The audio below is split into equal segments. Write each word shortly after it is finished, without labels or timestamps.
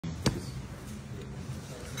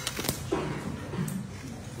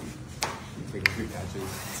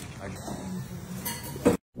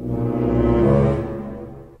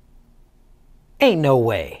Ain't no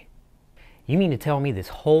way. You mean to tell me this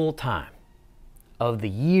whole time, of the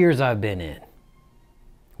years I've been in,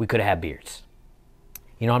 we could have had beards?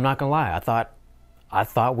 You know, I'm not gonna lie, I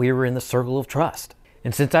thought we were in the circle of trust.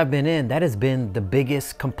 And since I've been in, that has been the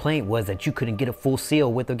biggest complaint, was that you couldn't get a full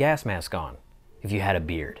seal with a gas mask on if you had a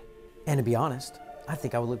beard. And to be honest, I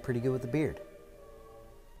think I would look pretty good with a beard.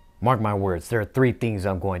 Mark my words, there are 3 things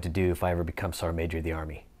I'm going to do if I ever become Sergeant Major of the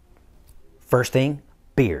Army. First thing,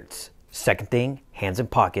 beards. Second thing, hands in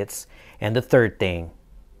pockets. And the third thing,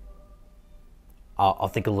 I'll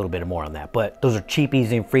think a little bit more on that. But those are cheap,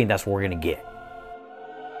 easy, and free, and that's what we're gonna get.